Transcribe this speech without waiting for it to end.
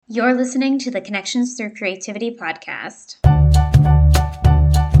You're listening to the Connections Through Creativity podcast.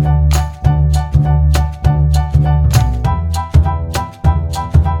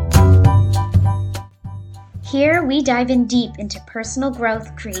 Here, we dive in deep into personal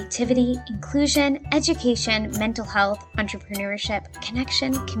growth, creativity, inclusion, education, mental health, entrepreneurship,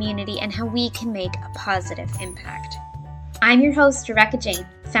 connection, community, and how we can make a positive impact. I'm your host, Rebecca Jane,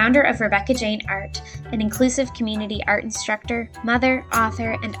 founder of Rebecca Jane Art, an inclusive community art instructor, mother,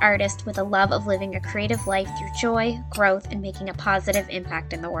 author, and artist with a love of living a creative life through joy, growth, and making a positive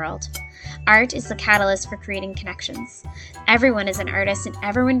impact in the world. Art is the catalyst for creating connections. Everyone is an artist, and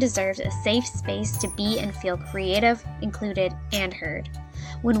everyone deserves a safe space to be and feel creative, included, and heard.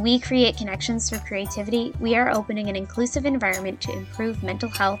 When we create connections through creativity, we are opening an inclusive environment to improve mental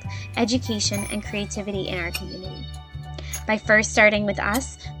health, education, and creativity in our community. By first starting with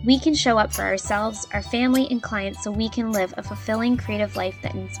us, we can show up for ourselves, our family, and clients so we can live a fulfilling creative life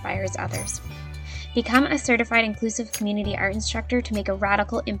that inspires others. Become a certified inclusive community art instructor to make a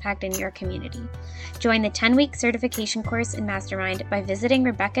radical impact in your community. Join the 10-week certification course and mastermind by visiting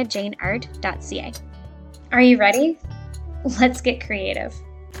RebeccaJaneArt.ca. Are you ready? Let's get creative.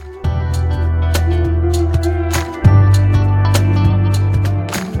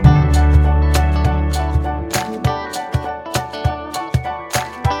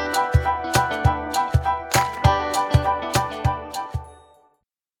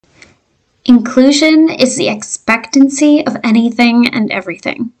 Inclusion is the expectancy of anything and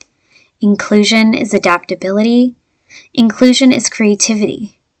everything. Inclusion is adaptability. Inclusion is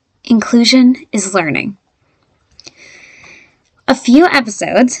creativity. Inclusion is learning. A few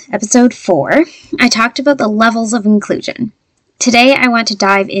episodes, episode 4, I talked about the levels of inclusion. Today I want to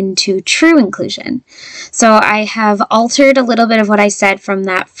dive into true inclusion. So I have altered a little bit of what I said from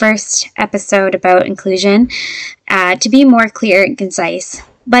that first episode about inclusion to be more clear and concise.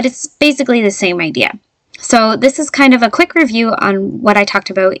 But it's basically the same idea. So this is kind of a quick review on what I talked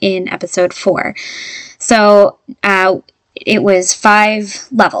about in episode 4. So it was 5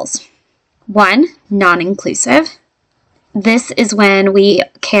 levels. 1, non-inclusive. This is when we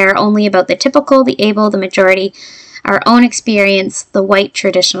care only about the typical, the able, the majority, our own experience, the white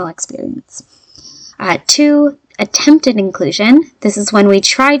traditional experience. 2, attempted inclusion. This is when we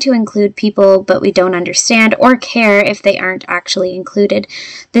try to include people, but we don't understand or care if they aren't actually included.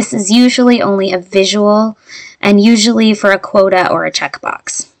 This is usually only a visual and usually for a quota or a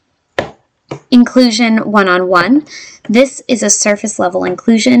checkbox. Inclusion one-on-one. This is a surface level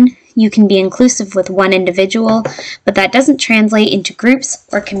inclusion. You can be inclusive with one individual, but that doesn't translate into groups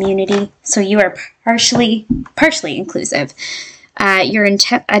or community, so you are partially inclusive.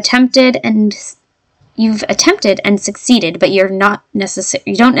 You've attempted and succeeded, but you don't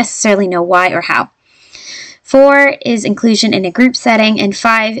necessarily know why or how. 4 is inclusion in a group setting, and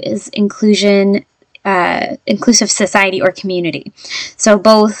 5 is inclusive society or community. So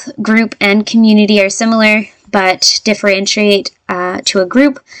both group and community are similar, but differentiate to a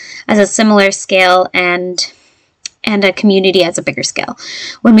group as a similar scale and a community as a bigger scale.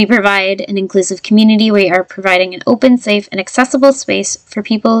 When we provide an inclusive community, we are providing an open, safe, and accessible space for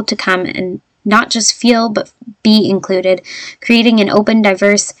people to come and not just feel, but be included, creating an open,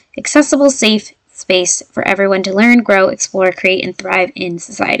 diverse, accessible, safe space for everyone to learn, grow, explore, create, and thrive in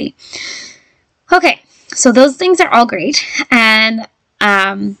society. Okay, so those things are all great, and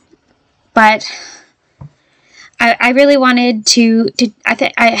but I really wanted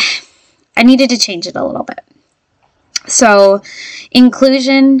I needed to change it a little bit. So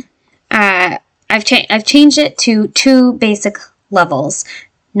inclusion, I've changed it to 2 basic levels: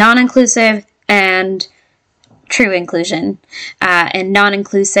 non-inclusive and true inclusion. And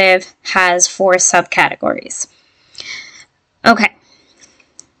non-inclusive has 4 subcategories. Okay.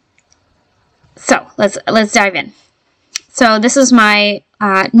 So let's dive in. So this is my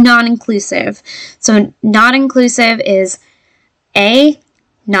non-inclusive. So non-inclusive is A,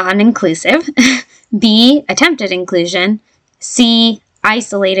 non-inclusive, B, attempted inclusion, C,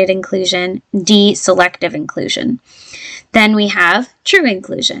 isolated inclusion, D, selective inclusion. Then we have true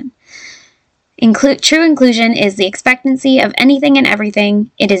inclusion. True inclusion is the expectancy of anything and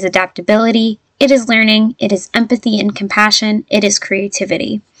everything. It is adaptability. It is learning. It is empathy and compassion. It is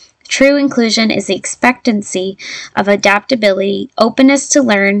creativity. True inclusion is the expectancy of adaptability, openness to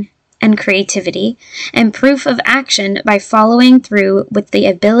learn, and creativity, and proof of action by following through with the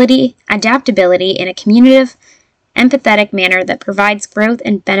adaptability in a communicative, empathetic manner that provides growth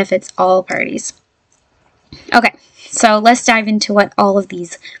and benefits all parties. Okay, so let's dive into what all of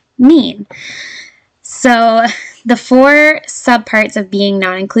these mean. So the 4 subparts of being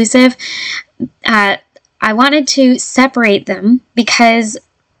non-inclusive, I wanted to separate them because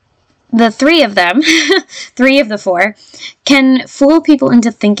the three of them, three of the four, can fool people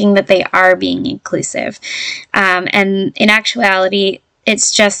into thinking that they are being inclusive. And in actuality,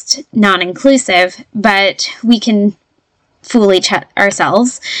 it's just non-inclusive, but we can fool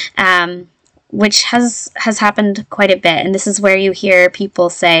ourselves, which has happened quite a bit. And this is where you hear people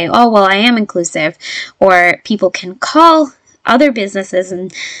say, oh, well, I am inclusive. Or people can call other businesses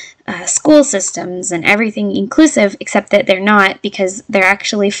and school systems and everything inclusive, except that they're not, because they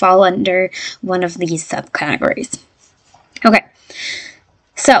actually fall under one of these subcategories. Okay,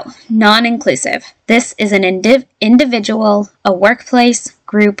 so non-inclusive. This is an individual, a workplace,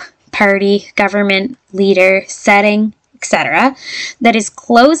 group, party, government, leader, setting, etc., that is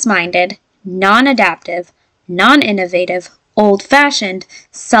closed-minded, non-adaptive, non-innovative, old-fashioned,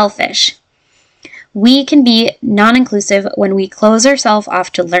 selfish. We can be non-inclusive when we close ourselves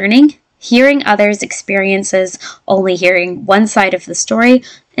off to learning, hearing others' experiences, only hearing one side of the story,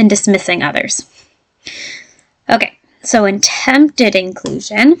 and dismissing others. Okay, so attempted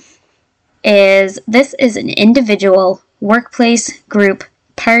inclusion is an individual, workplace, group,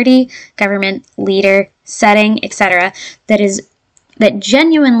 party, government, leader, setting, etc. that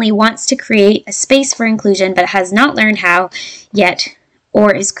genuinely wants to create a space for inclusion but has not learned how yet,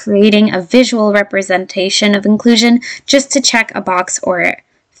 or is creating a visual representation of inclusion just to check a box or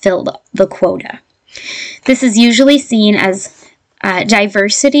fill the quota. This is usually seen as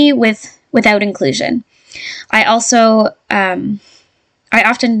diversity without inclusion. I often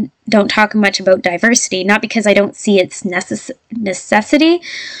don't talk much about diversity, not because I don't see its necessity.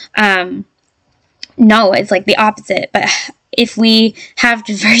 No, it's like the opposite. But if we have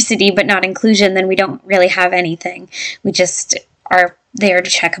diversity but not inclusion, then we don't really have anything. We just are there to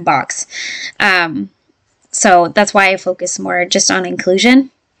check a box. So that's why I focus more just on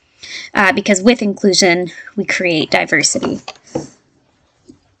inclusion, because with inclusion, we create diversity.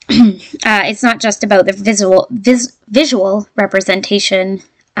 It's not just about the visual representation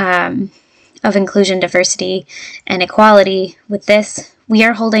of inclusion, diversity, and equality. With this, we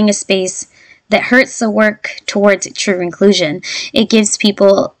are holding a space that hurts the work towards true inclusion. It gives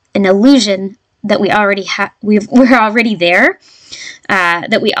people an illusion that we already we're already there,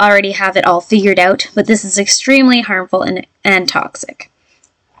 that we already have it all figured out, but this is extremely harmful and toxic.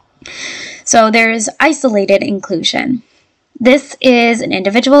 So there's isolated inclusion. This is an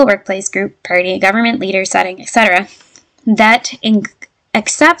individual, workplace, group, party, government, leader, setting, etc. that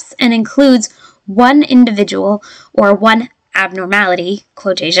accepts and includes one individual or one abnormality,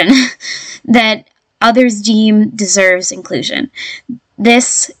 quotation, that others deem deserves inclusion.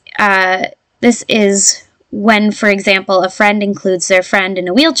 This is when, for example, a friend includes their friend in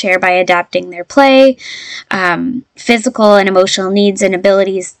a wheelchair by adapting their play, physical and emotional needs and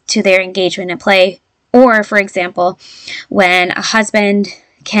abilities to their engagement in play. Or, for example, when a husband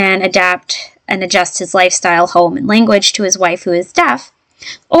can adapt and adjust his lifestyle, home, and language to his wife who is deaf.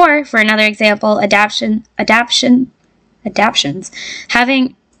 Or, for another example, adaptions,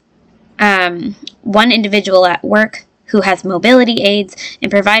 having one individual at work who has mobility aids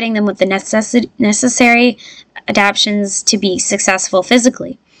and providing them with the necessary adaptations to be successful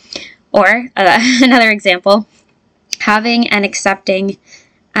physically. Or, another example, having and accepting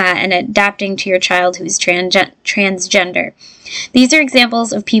and adapting to your child who is transgender. These are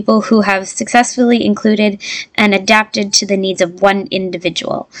examples of people who have successfully included and adapted to the needs of one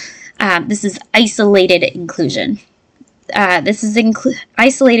individual. This is isolated inclusion. This is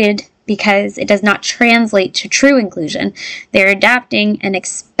isolated because it does not translate to true inclusion. They're adapting and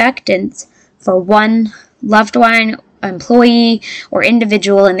expectant for one loved one, employee, or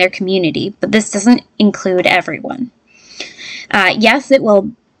individual in their community, but this doesn't include everyone. Yes,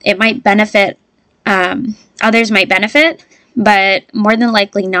 it might benefit, others might benefit, but more than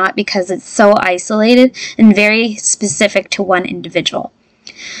likely not, because it's so isolated and very specific to one individual.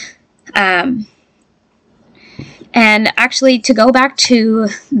 And actually, to go back to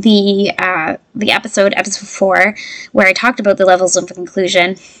the episode 4, where I talked about the levels of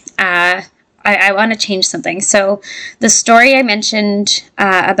inclusion, I want to change something. So the story I mentioned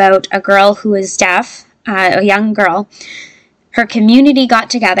about a girl who is deaf, a young girl, her community got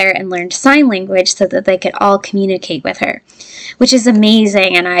together and learned sign language so that they could all communicate with her, which is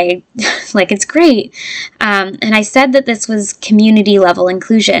amazing, and it's great. And I said that this was community level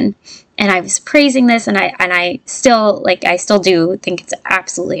inclusion, and I was praising this, and I still do think it's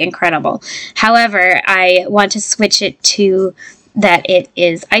absolutely incredible. However, I want to switch it to that it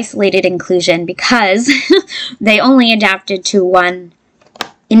is isolated inclusion because they only adapted to one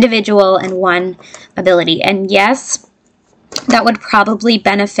individual and one ability. And yes, that would probably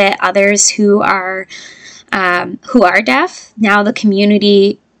benefit others who are deaf. Now the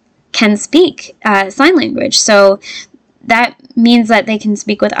community can speak sign language. So that means that they can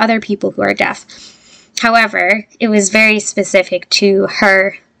speak with other people who are deaf. However, it was very specific to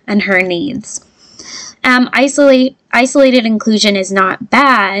her and her needs. Isolated inclusion is not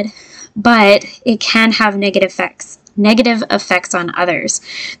bad, but it can have negative effects on others.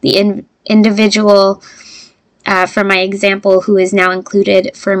 The individual, for my example, who is now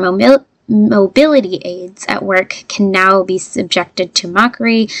included for mobility aids at work can now be subjected to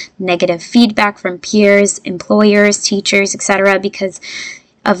mockery, negative feedback from peers, employers, teachers, etc. because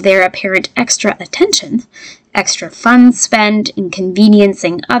of their apparent extra attention, extra funds spent,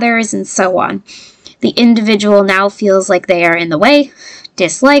 inconveniencing others, and so on. The individual now feels like they are in the way,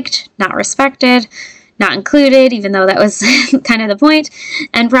 disliked, not respected, not included, even though that was kind of the point,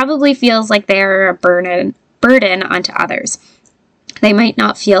 and probably feels like they are a burden onto others. They might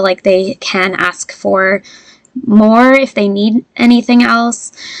not feel like they can ask for more if they need anything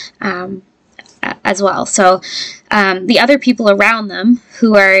else as well. So the other people around them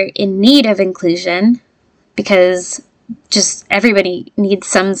who are in need of inclusion, because just everybody needs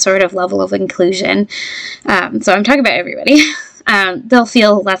some sort of level of inclusion. So I'm talking about everybody. They'll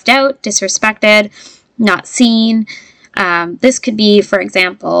feel left out, disrespected, not seen. This could be, for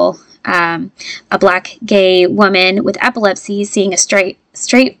example, a black gay woman with epilepsy seeing a straight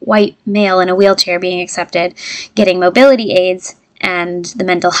white male in a wheelchair being accepted, getting mobility aids and the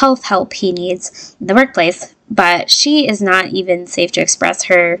mental health help he needs in the workplace, but she is not even safe to express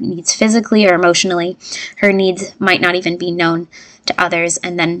her needs physically or emotionally. Her needs might not even be known to others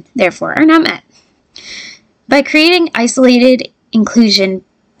and then therefore are not met. By creating an isolated inclusion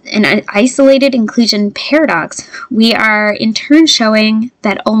paradox, we are in turn showing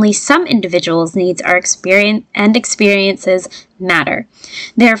that only some individuals' needs are experiences matter.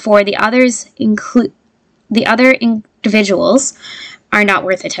 Therefore, the other individuals are not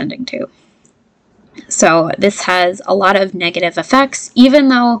worth attending to. So this has a lot of negative effects, even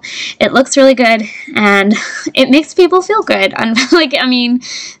though it looks really good and it makes people feel good.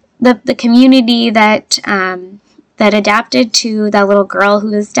 The community that adapted to that little girl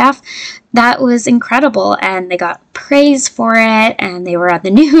who was deaf, that was incredible, and they got praise for it, and they were on the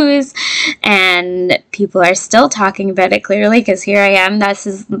news, and people are still talking about it, clearly, because here I am, this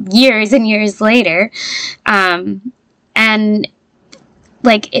is years and years later, and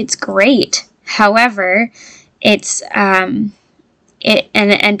it's great. However, it's and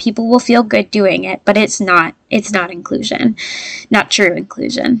people will feel good doing it, but it's not inclusion, not true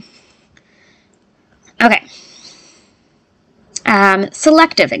inclusion. Okay.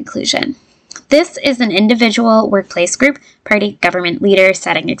 Selective inclusion. This is an individual, workplace, group, party, government, leader,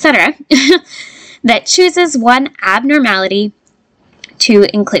 setting, etc. that chooses one abnormality to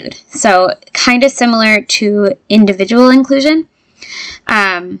include. So kind of similar to individual inclusion.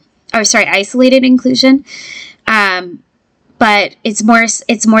 Isolated inclusion. But it's more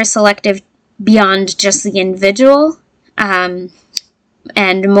selective beyond just the individual, and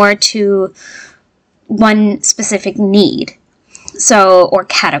more to one specific need. Or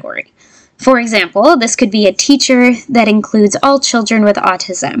category. For example, this could be a teacher that includes all children with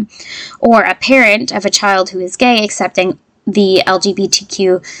autism, or a parent of a child who is gay accepting the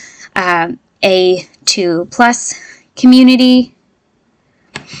LGBTQ A2 plus community.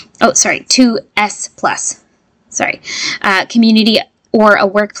 2S plus. Community, or a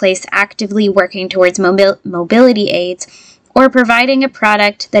workplace actively working towards mobility aids, or providing a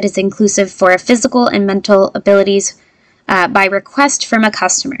product that is inclusive for physical and mental abilities by request from a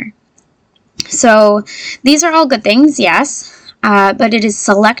customer. So these are all good things, yes, but it is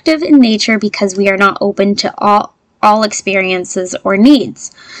selective in nature because we are not open to all experiences or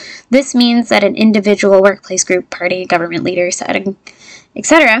needs. This means that an individual, workplace, group, party, government, leader, setting,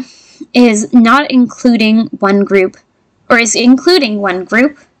 etc. is not including one group, or is including one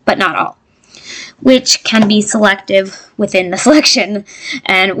group, but not all, which can be selective within the selection.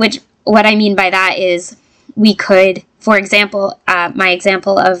 And what I mean by that is we could, for example, my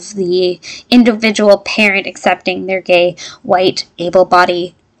example of the individual parent accepting their gay, white,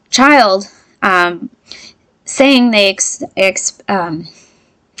 able-bodied child, saying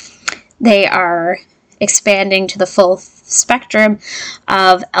they are expanding to the full spectrum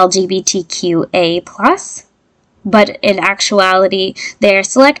of LGBTQA+, but in actuality, they are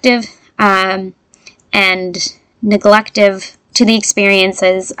selective and neglective to the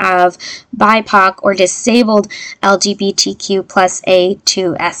experiences of BIPOC or disabled LGBTQ plus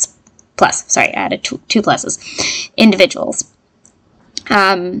A2S plus. Sorry, I added two pluses. Individuals.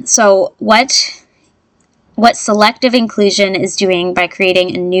 So what selective inclusion is doing by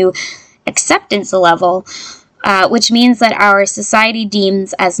creating a new acceptance level which means that our society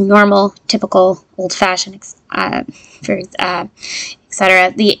deems as normal, typical, old-fashioned, etc.,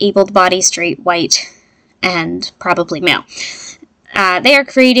 the able-bodied, straight, white, and probably male. They are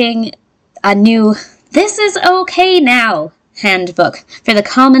creating a new "This is okay now" handbook for the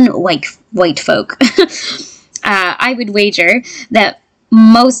common white folk. I would wager that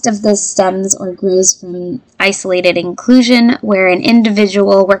most of this stems or grows from isolated inclusion, where an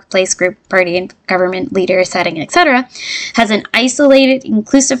individual, workplace, group, party, and government leader, setting, etc., has an isolated,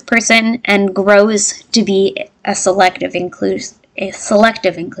 inclusive person and grows to be a selective inclusion,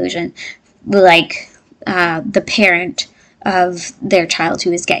 like the parent of their child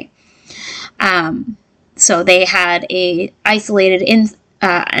who is gay. So they had an isolated,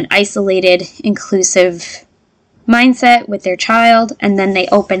 inclusive mindset with their child, and then they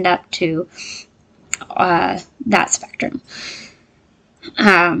opened up to that spectrum.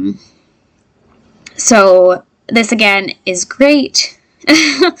 So this again is great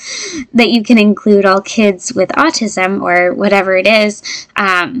that you can include all kids with autism or whatever it is,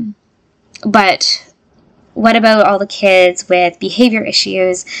 but what about all the kids with behavior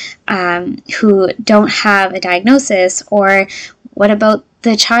issues who don't have a diagnosis? Or what about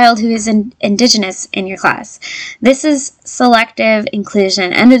the child who is Indigenous in your class? This is selective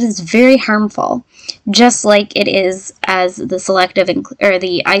inclusion, and it is very harmful, just like it is as the selective or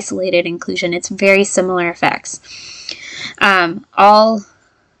the isolated inclusion. It's very similar effects. All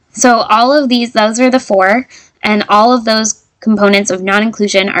of these, those are the four, and all of those components of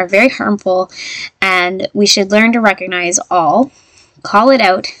non-inclusion are very harmful, and we should learn to recognize all, call it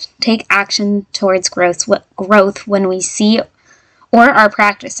out, take action towards growth when we see or are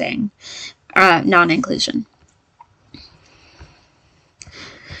practicing non-inclusion.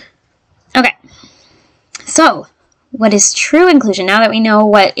 Okay, so what is true inclusion? Now that we know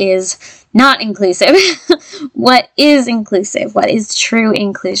what is not inclusive, what is inclusive? What is true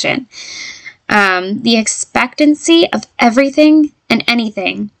inclusion? The expectancy of everything and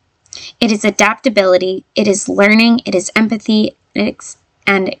anything. It is adaptability, it is learning, it is empathy,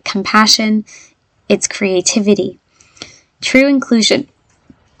 and compassion, it's creativity. True inclusion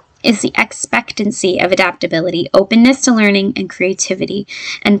is the expectancy of adaptability, openness to learning, and creativity,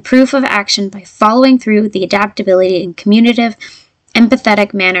 and proof of action by following through the adaptability in communicative,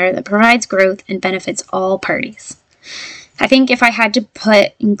 empathetic manner that provides growth and benefits all parties. I think if I had to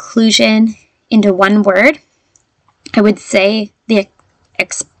put inclusion into one word, I would say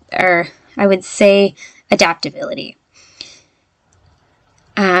adaptability.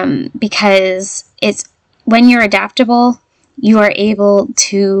 Because it's when you're adaptable, you are able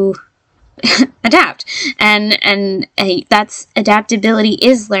to adapt, and that's adaptability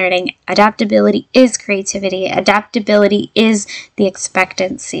is learning, adaptability is creativity, adaptability is the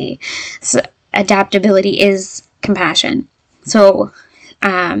expectancy, so adaptability is compassion. So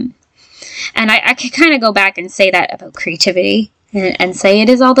and I could kind of go back and say that about creativity and say it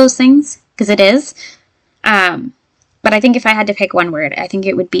is all those things, because it is. But I think if I had to pick one word, I think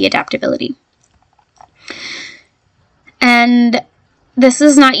it would be adaptability. And this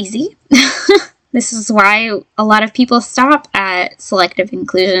is not easy. This is why a lot of people stop at selective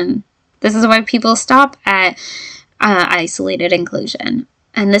inclusion. This is why people stop at isolated inclusion.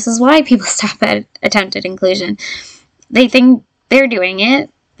 And this is why people stop at attempted inclusion. They think they're doing it.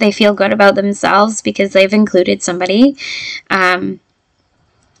 They feel good about themselves because they've included somebody. And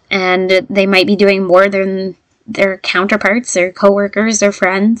they might be doing more than their counterparts, their coworkers, their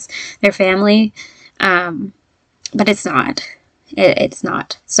friends, their family. But it's not. It's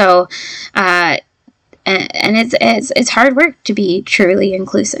not. So, and it's hard work to be truly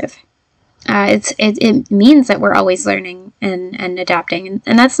inclusive. It means that we're always learning and adapting,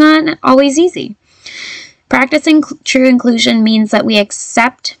 and that's not always easy. Practicing true inclusion means that we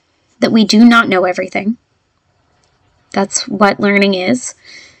accept that we do not know everything. That's what learning is.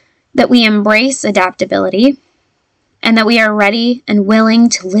 That we embrace adaptability, and that we are ready and willing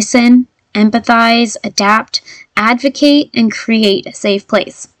to listen, empathize, adapt, advocate, and create a safe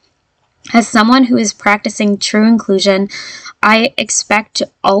place. As someone who is practicing true inclusion, I expect to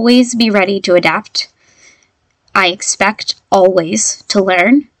always be ready to adapt. I expect always to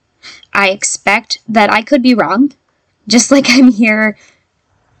learn. I expect that I could be wrong, just like I'm here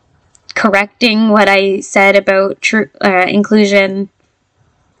correcting what I said about true inclusion.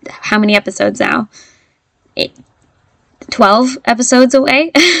 How many episodes now? 12 episodes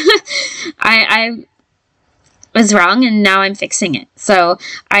away. I was wrong, and now I'm fixing it. So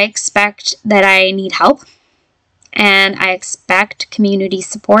I expect that I need help, and I expect community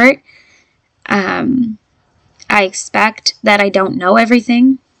support. I expect that I don't know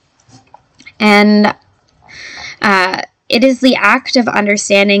everything, and It is the act of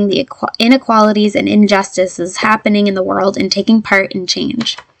understanding the inequalities and injustices happening in the world and taking part in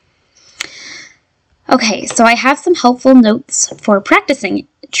change. Okay, so I have some helpful notes for practicing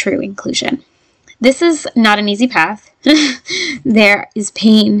true inclusion. This is not an easy path. There is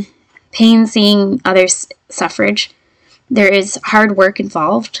pain seeing others' suffrage. There is hard work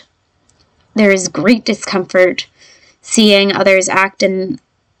involved. There is great discomfort seeing others act in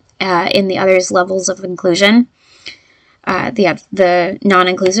the others' levels of inclusion. The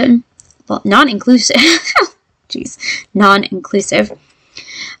non-inclusive, non-inclusive.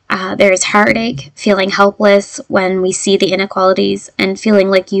 There is heartache, feeling helpless when we see the inequalities and feeling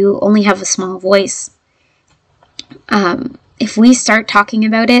like you only have a small voice. If we start talking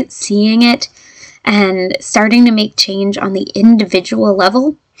about it, seeing it, and starting to make change on the individual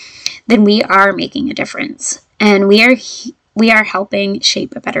level, then we are making a difference, and we are helping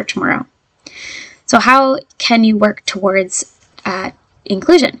shape a better tomorrow. So how can you work towards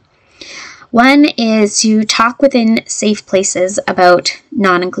inclusion? One is to talk within safe places about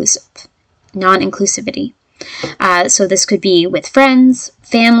non-inclusivity. So this could be with friends,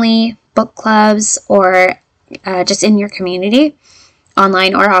 family, book clubs, or just in your community,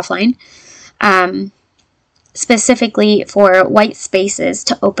 online or offline. Specifically for white spaces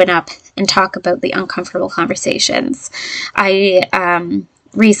to open up and talk about the uncomfortable conversations. I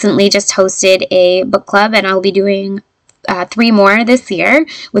recently just hosted a book club, and I'll be doing 3 more this year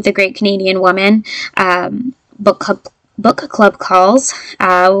with the Great Canadian Woman book club calls.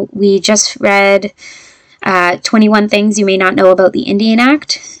 We just read 21 Things You May Not Know About the Indian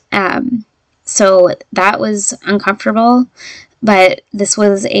Act. So that was uncomfortable, but this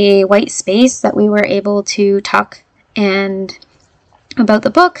was a white space that we were able to talk and about the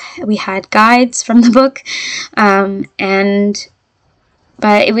book. We had guides from the book,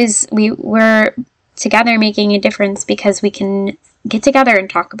 but we were together making a difference because we can get together and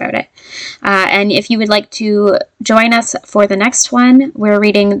talk about it. And if you would like to join us for the next one, we're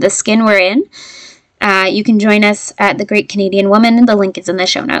reading The Skin We're In. You can join us at the Great Canadian Woman. The link is in the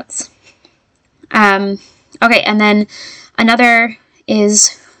show notes. Okay, and then another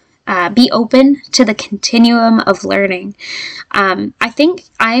is be open to the continuum of learning. I think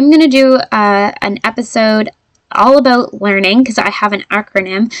I'm going to do an episode all about learning because I have an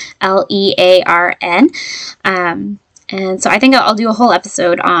acronym, LEARN. And so I think I'll do a whole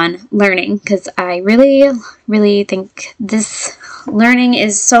episode on learning because I really, really think this learning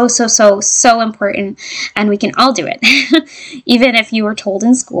is so important, and we can all do it. Even if you were told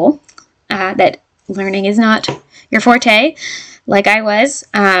in school that learning is not your forte, like I was,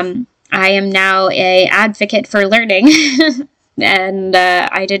 I am now an advocate for learning. And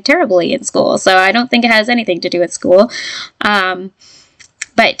I did terribly in school, so I don't think it has anything to do with school.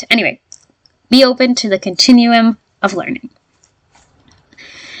 But anyway, be open to the continuum of learning.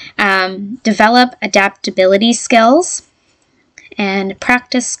 Develop adaptability skills and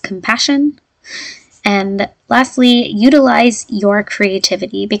practice compassion. And lastly, utilize your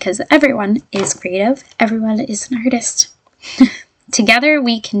creativity because everyone is creative. Everyone is an artist. Together,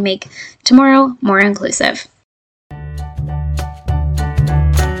 we can make tomorrow more inclusive.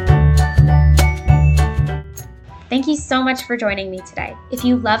 Thank you so much for joining me today. If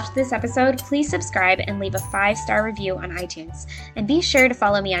you loved this episode, please subscribe and leave a 5-star review on iTunes. And be sure to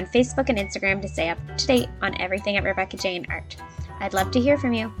follow me on Facebook and Instagram to stay up to date on everything at Rebecca Jane Art. I'd love to hear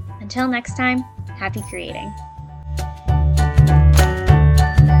from you. Until next time, happy creating.